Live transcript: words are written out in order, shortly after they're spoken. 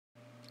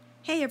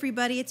Hey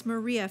everybody, it's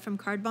Maria from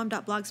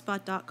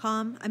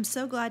cardbomb.blogspot.com. I'm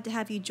so glad to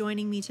have you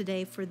joining me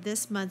today for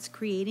this month's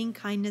Creating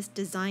Kindness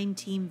Design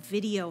Team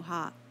video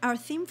hop. Our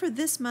theme for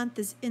this month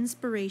is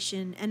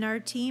inspiration, and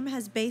our team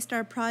has based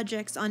our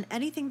projects on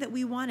anything that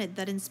we wanted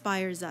that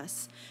inspires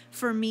us.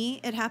 For me,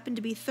 it happened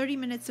to be 30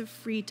 minutes of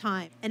free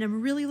time, and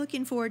I'm really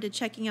looking forward to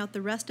checking out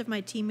the rest of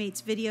my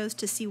teammates' videos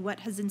to see what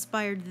has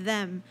inspired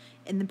them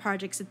in the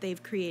projects that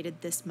they've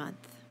created this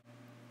month.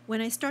 When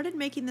I started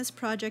making this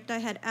project, I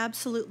had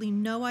absolutely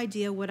no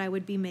idea what I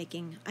would be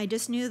making. I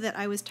just knew that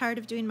I was tired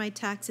of doing my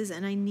taxes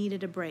and I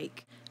needed a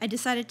break. I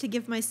decided to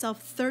give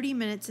myself 30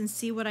 minutes and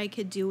see what I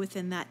could do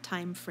within that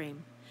time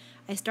frame.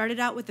 I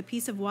started out with a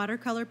piece of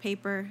watercolor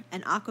paper,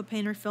 an aqua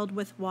painter filled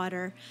with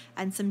water,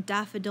 and some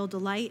Daffodil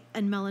Delight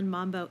and Melon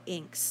Mambo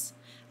inks.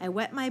 I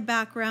wet my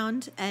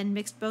background and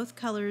mixed both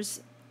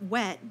colors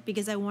wet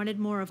because I wanted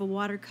more of a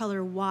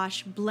watercolor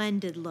wash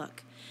blended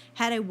look.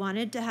 Had I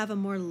wanted to have a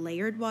more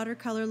layered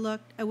watercolor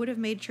look, I would have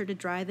made sure to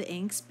dry the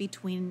inks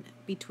between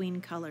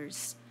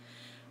colors.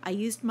 I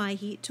used my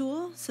heat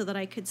tool so that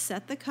I could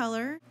set the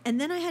color, and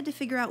then I had to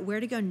figure out where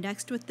to go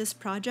next with this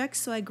project,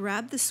 so I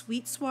grabbed the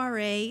Sweet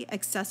Soiree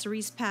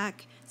accessories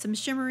pack, some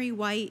shimmery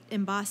white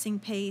embossing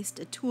paste,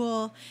 a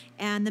tool,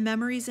 and the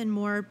Memories and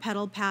More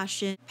Petal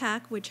Passion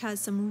pack, which has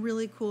some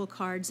really cool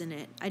cards in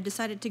it. I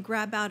decided to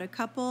grab out a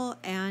couple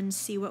and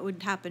see what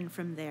would happen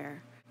from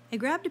there. I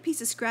grabbed a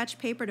piece of scratch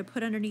paper to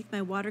put underneath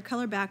my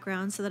watercolor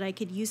background so that I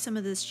could use some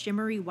of this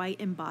shimmery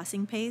white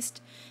embossing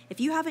paste. If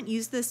you haven't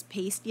used this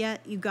paste yet,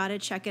 you gotta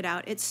check it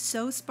out. It's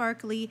so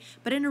sparkly,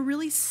 but in a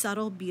really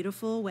subtle,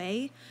 beautiful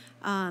way.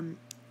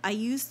 I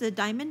used the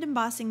diamond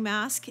embossing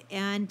mask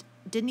and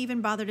didn't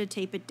even bother to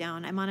tape it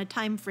down. I'm on a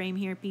time frame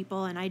here,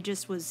 people, and I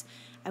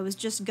was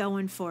just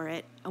going for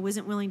it. I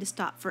wasn't willing to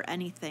stop for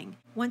anything.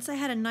 Once I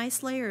had a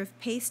nice layer of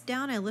paste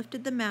down, I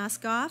lifted the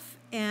mask off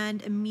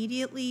and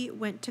immediately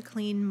went to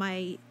clean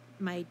my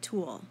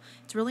tool.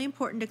 It's really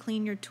important to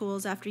clean your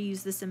tools after you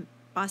use this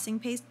embossing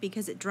paste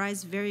because it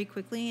dries very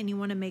quickly and you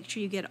want to make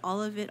sure you get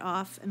all of it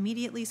off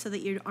immediately so that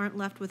you aren't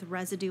left with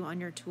residue on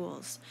your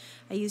tools.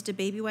 I used a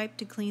baby wipe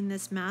to clean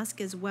this mask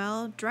as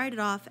well, dried it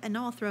off, and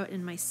now I'll throw it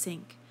in my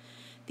sink.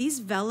 These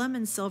vellum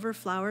and silver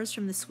flowers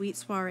from the Sweet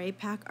Soiree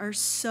pack are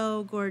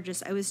so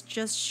gorgeous. I was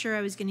just sure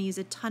I was going to use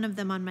a ton of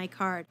them on my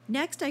card.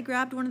 Next, I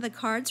grabbed one of the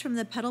cards from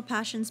the Petal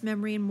Passions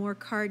Memory and More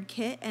card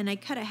kit, and I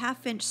cut a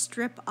 1/2-inch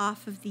strip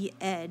off of the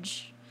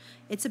edge.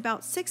 It's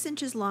about 6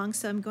 inches long,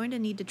 so I'm going to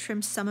need to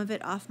trim some of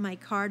it off my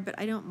card, but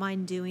I don't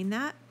mind doing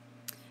that.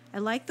 I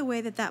like the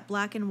way that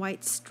black and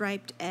white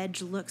striped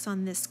edge looks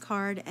on this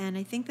card, and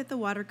I think that the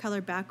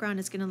watercolor background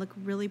is going to look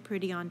really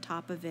pretty on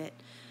top of it.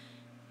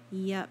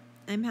 Yep.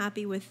 I'm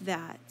happy with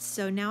that.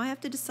 So now I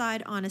have to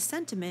decide on a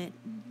sentiment,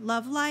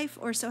 love life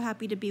or so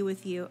happy to be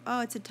with you.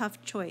 Oh, it's a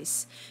tough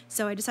choice.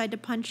 So I decide to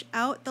punch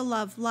out the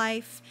love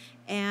life,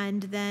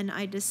 and then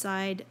I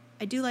decide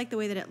I do like the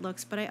way that it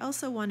looks, but I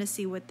also want to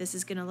see what this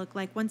is going to look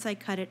like once I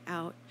cut it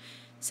out.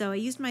 So I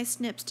used my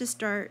snips to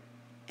start,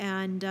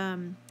 and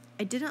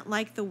I didn't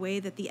like the way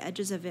that the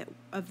edges of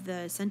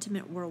the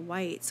sentiment were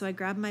white, so I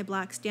grabbed my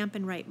black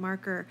Stampin' Write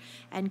marker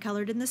and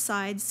colored in the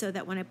sides so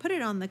that when I put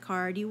it on the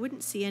card, you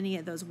wouldn't see any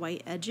of those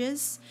white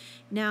edges.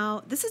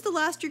 Now, this is the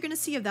last you're going to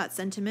see of that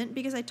sentiment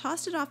because I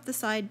tossed it off the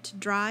side to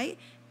dry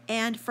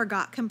and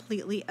forgot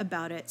completely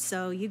about it.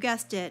 So you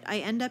guessed it, I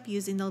end up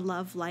using the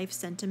love life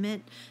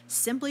sentiment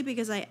simply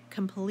because I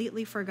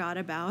completely forgot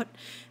about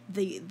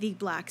the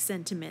black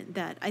sentiment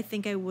that I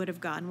think I would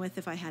have gone with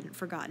if I hadn't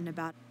forgotten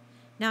about it.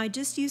 Now I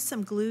just used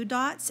some glue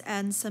dots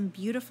and some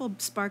beautiful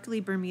sparkly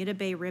Bermuda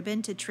Bay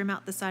ribbon to trim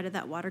out the side of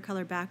that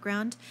watercolor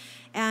background.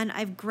 And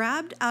I've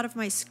grabbed out of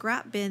my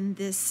scrap bin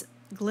this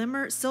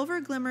silver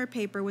glimmer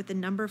paper with the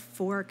number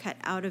 4 cut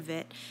out of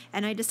it.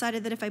 And I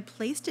decided that if I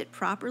placed it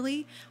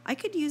properly, I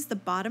could use the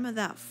bottom of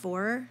that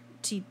 4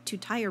 to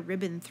tie a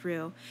ribbon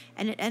through,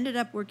 and it ended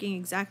up working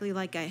exactly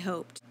like I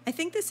hoped. I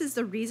think this is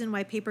the reason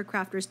why paper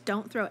crafters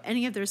don't throw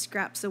any of their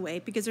scraps away,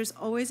 because there's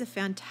always a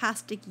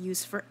fantastic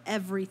use for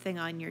everything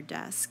on your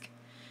desk.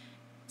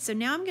 So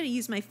now I'm going to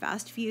use my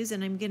fast fuse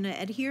and I'm going to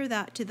adhere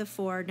that to the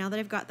 4 now that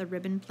I've got the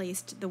ribbon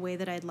placed the way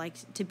that I'd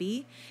like it to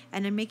be.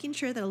 And I'm making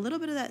sure that a little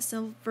bit of that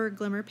silver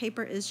glimmer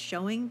paper is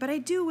showing, but I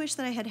do wish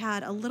that I had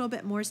had a little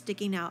bit more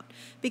sticking out,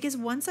 because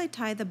once I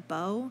tie the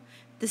bow,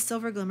 the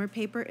silver glimmer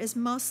paper is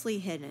mostly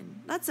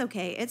hidden. That's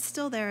okay, it's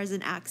still there as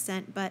an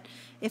accent, but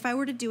if I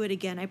were to do it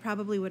again, I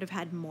probably would have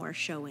had more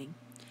showing.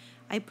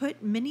 I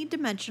put mini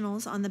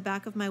dimensionals on the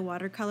back of my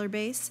watercolor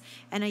base,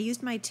 and I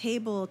used my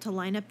table to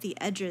line up the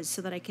edges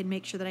so that I could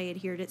make sure that I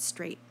adhered it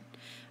straight.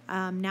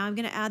 Now I'm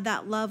going to add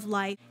that love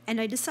light,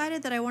 and I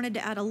decided that I wanted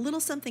to add a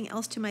little something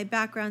else to my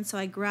background, so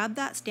I grabbed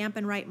that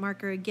Stampin' Write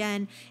marker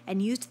again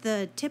and used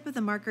the tip of the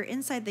marker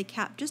inside the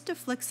cap just to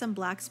flick some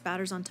black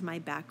spatters onto my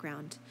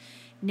background.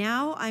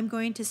 Now I'm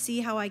going to see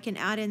how I can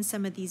add in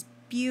some of these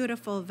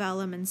beautiful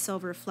vellum and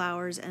silver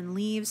flowers and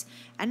leaves,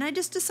 and I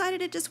just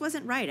decided it just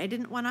wasn't right. I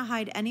didn't want to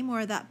hide any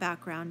more of that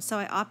background, so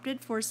I opted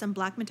for some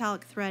black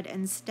metallic thread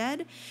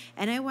instead,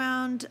 and I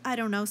wound, I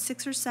don't know,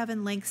 6 or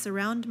 7 lengths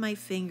around my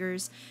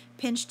fingers,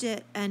 pinched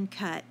it, and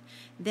cut.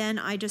 Then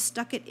I just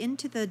stuck it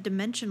into the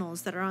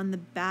dimensionals that are on the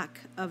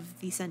back of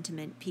the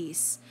sentiment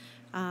piece.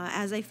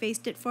 As I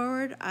faced it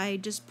forward, I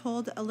just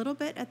pulled a little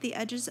bit at the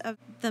edges of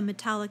the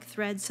metallic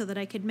thread so that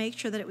I could make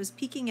sure that it was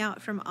peeking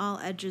out from all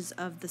edges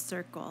of the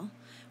circle.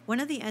 One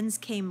of the ends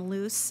came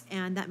loose,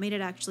 and that made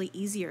it actually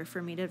easier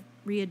for me to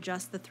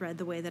readjust the thread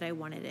the way that I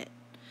wanted it.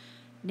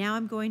 Now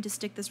I'm going to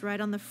stick this right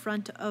on the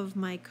front of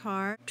my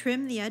card,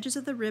 trim the edges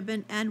of the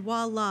ribbon, and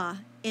voila!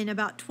 In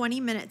about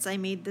 20 minutes I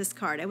made this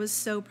card. I was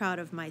so proud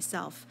of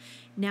myself.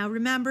 Now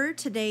remember,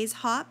 today's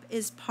hop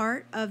is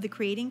part of the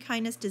Creating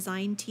Kindness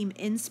Design Team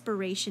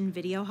Inspiration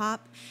video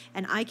hop,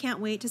 and I can't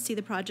wait to see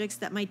the projects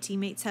that my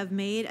teammates have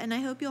made, and I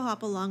hope you'll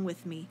hop along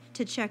with me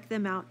to check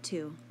them out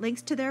too.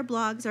 Links to their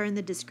blogs are in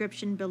the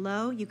description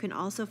below. You can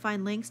also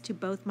find links to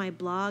both my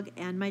blog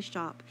and my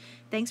shop.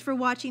 Thanks for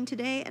watching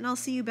today, and I'll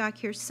see you back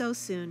here so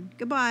soon.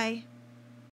 Goodbye!